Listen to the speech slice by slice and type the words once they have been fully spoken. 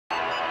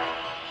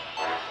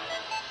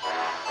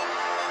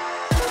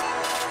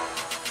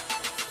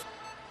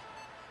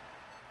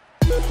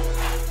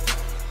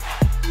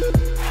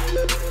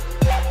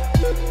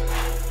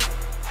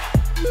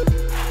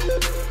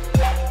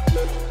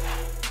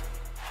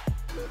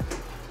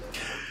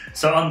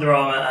So Under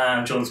Armour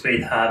and Jordan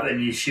Spieth have a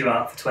new shoe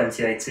out for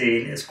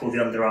 2018. It's called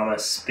the Under Armour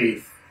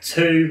Spieth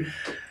 2.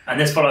 And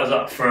this follows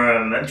up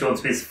from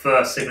Jordan Spieth's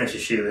first signature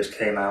shoe, which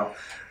came out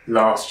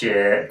last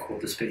year,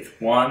 called the Spieth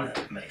One.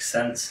 Makes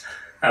sense.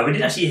 We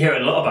didn't actually hear a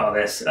lot about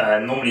this.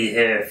 Normally you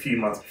hear a few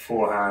months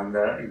beforehand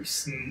that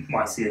you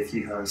might see a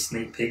few kind of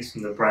sneak peeks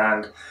from the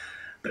brand.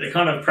 But it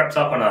kind of prepped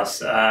up on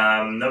us.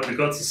 We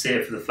got to see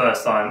it for the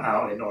first time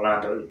out in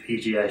Orlando at the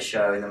PGA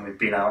show, and then we've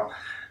been out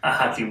at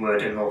Hadley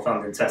Wood in North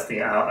London testing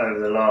it out over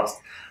the last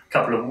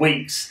couple of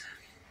weeks.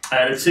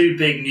 The two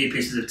big new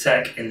pieces of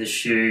tech in the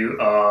shoe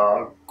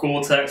are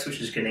Gore-Tex,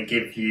 which is going to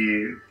give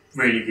you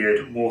really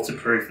good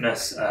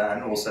waterproofness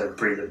and also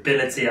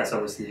breathability. That's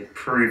obviously a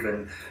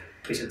proven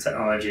piece of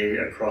technology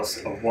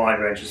across a wide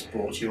range of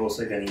sports. You're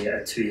also going to get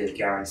a 2-year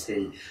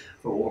guarantee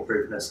for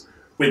waterproofness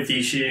with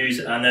these shoes,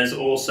 and there's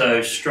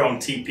also strong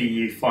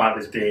TPU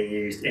fibres being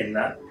used in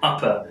that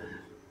upper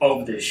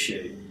of this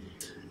shoe.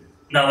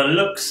 Now the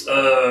looks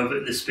of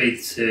the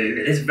Spieth 2,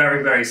 it is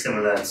very, very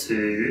similar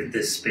to the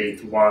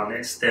Spieth 1.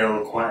 It's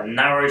still quite a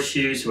narrow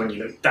shoe, so when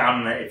you look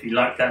down on it, if you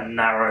like that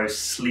narrow,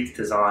 sleek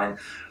design,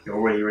 you'll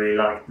really, really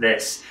like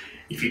this.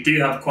 If you do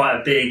have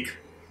quite a big,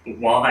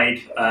 wide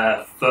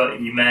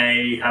foot, you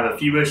may have a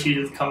few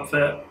issues with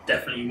comfort.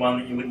 Definitely one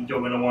that you're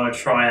going to want to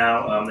try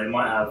out. They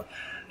might have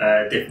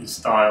different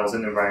styles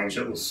in the range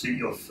that will suit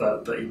your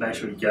foot, but you make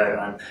sure you go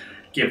and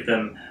give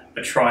them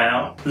a try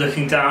out.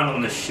 Looking down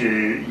on the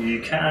shoe, you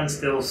can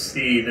still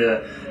see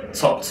the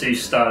top two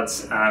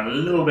studs and a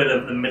little bit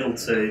of the middle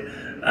two.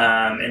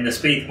 In the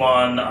Spieth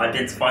One, I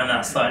did find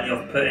that slightly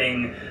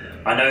off-putting.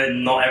 I know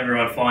not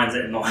everyone finds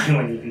it annoying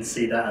when you can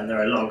see that, and there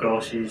are a lot of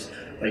golf shoes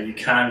where you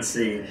can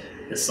see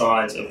the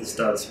sides of the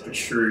studs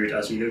protrude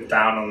as you look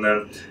down on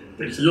them.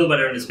 But it's a little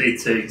better in the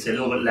Spieth 2, it's a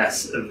little bit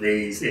less of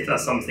these. If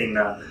that's something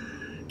that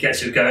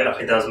gets you go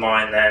like it does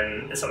mine,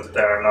 then it's something to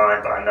bear in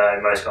mind, but I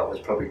know most golfers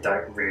probably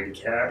don't really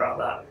care about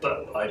that,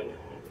 but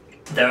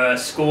there are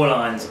score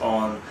lines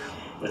on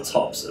the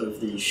tops of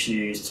these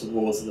shoes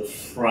towards the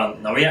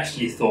front. Now we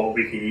actually thought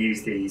we could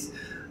use these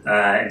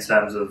in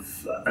terms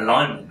of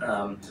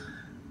alignment.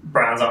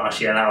 Brands aren't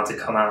actually allowed to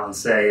come out and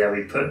say, yeah,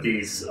 we put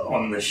these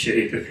on the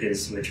shoe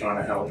because we're trying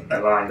to help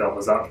align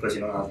golfers up, because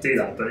you're not allowed to do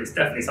that, but it's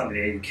definitely something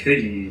that you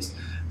could use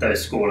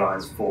those score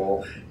lines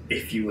for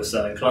if you were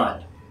so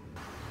inclined.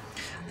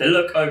 The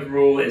look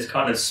overall is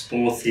kind of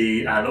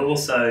sporty and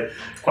also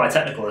quite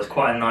technical. There's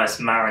quite a nice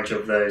marriage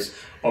of those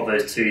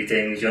two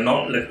things. You're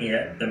not looking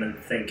at them and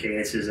thinking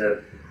this is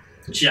a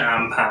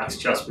jam-packed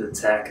just with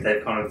tech.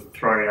 They've kind of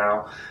thrown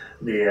out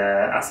the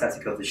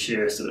aesthetic of the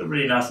shoe. It's a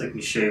really nice looking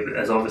shoe, but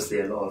there's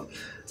obviously a lot of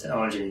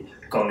technology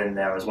gone in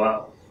there as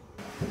well.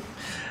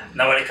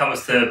 Now when it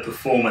comes to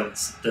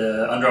performance,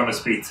 the Under Armour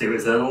Spieth 2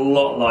 is a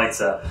lot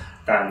lighter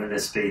than the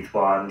Spieth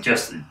One.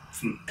 Just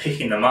from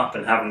picking them up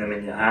and having them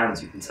in your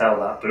hands, you can tell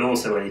that, but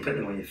also when you put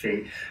them on your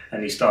feet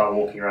and you start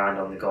walking around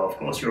on the golf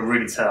course, you'll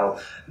really tell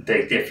the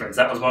big difference.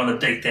 That was one of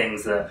the big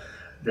things that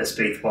the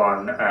Spieth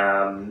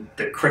One,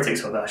 the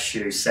critics of that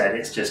shoe said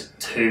it's just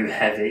too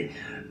heavy.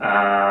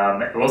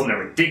 It wasn't a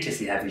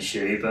ridiculously heavy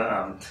shoe,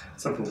 but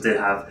some people did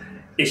have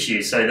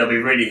issues, so they'll be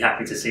really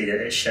happy to see that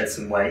it shed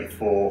some weight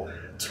for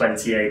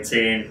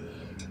 2018.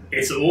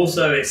 It's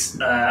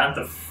at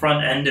the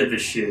front end of the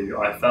shoe.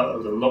 I felt there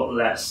was a lot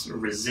less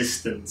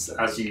resistance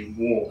as you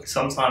walk.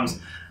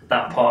 Sometimes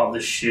that part of the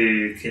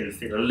shoe can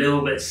feel a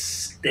little bit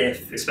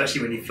stiff,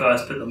 especially when you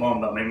first put them on,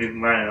 but I mean, we've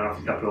been wearing it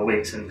for a couple of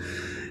weeks and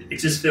it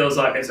just feels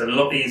like it's a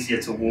lot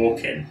easier to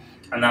walk in,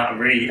 and that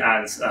really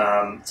adds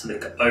to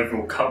the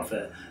overall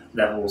comfort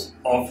levels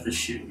of the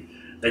shoe.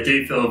 They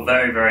do feel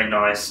very, very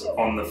nice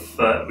on the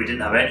foot. We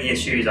didn't have any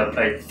issues. I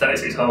played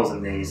 36 holes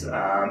in these in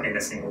a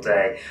single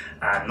day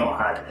and not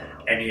had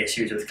any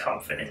issues with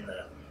comfort in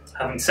there.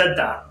 Having said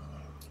that,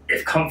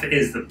 if comfort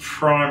is the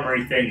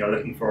primary thing you're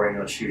looking for in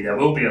your shoe, there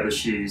will be other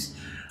shoes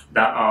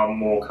that are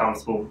more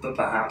comfortable but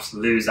perhaps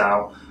lose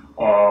out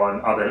on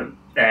other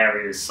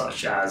areas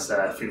such as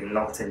feeling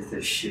locked into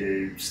the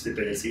shoe,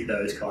 stability,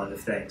 those kind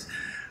of things.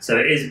 So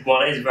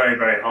while it is very,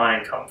 very high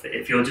in comfort,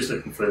 if you're just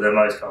looking for the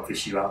most comfy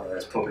shoe out there,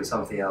 there's probably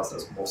something else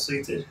that's more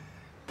suited.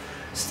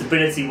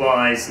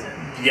 Stability-wise,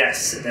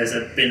 yes, there's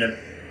been a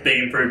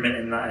big improvement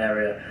in that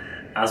area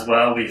as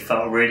well. We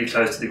felt really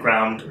close to the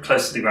ground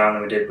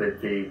than we did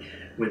with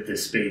the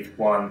Spieth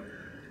One.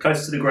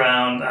 Close to the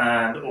ground,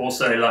 and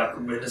also like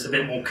we're just a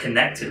bit more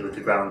connected with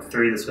the ground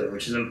through the swing,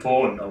 which is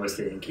important,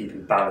 obviously, in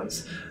keeping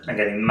balance and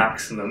getting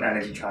maximum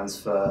energy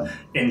transfer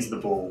into the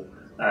ball.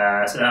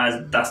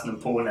 So that's an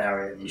important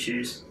area in these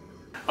shoes.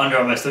 Under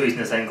Armour still using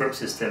the same grip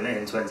system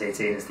in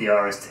 2018 as the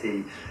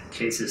RST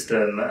cleat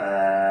system.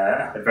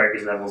 Had very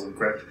good levels of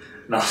grip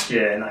last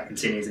year, and that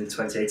continues in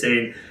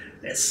 2018.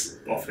 It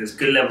offers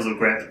good levels of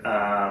grip. You're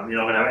not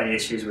going to have any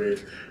issues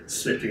with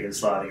slipping and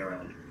sliding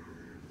around.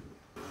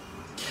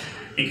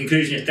 in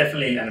conclusion, it's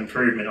definitely an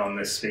improvement on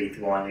the Spieth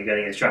One. You're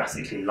getting a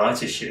drastically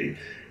lighter shoe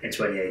in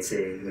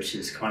 2018, which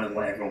is kind of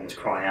what everyone was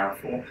crying out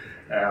for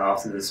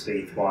after the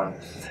Spieth One.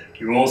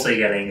 You're also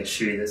getting a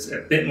shoe that's a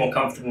bit more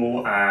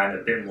comfortable and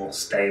a bit more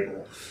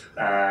stable.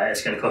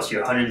 It's going to cost you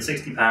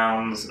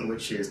 £160,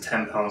 which is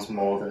 £10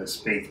 more than the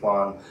Spieth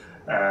One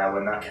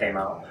when that came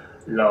out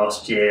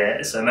last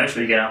year. So make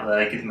sure you get out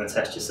there, give them a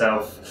test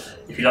yourself.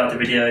 If you like the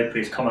video,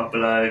 please comment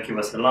below, give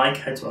us a like,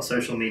 head to our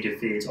social media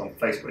feeds on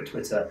Facebook,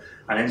 Twitter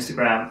and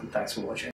Instagram, and thanks for watching.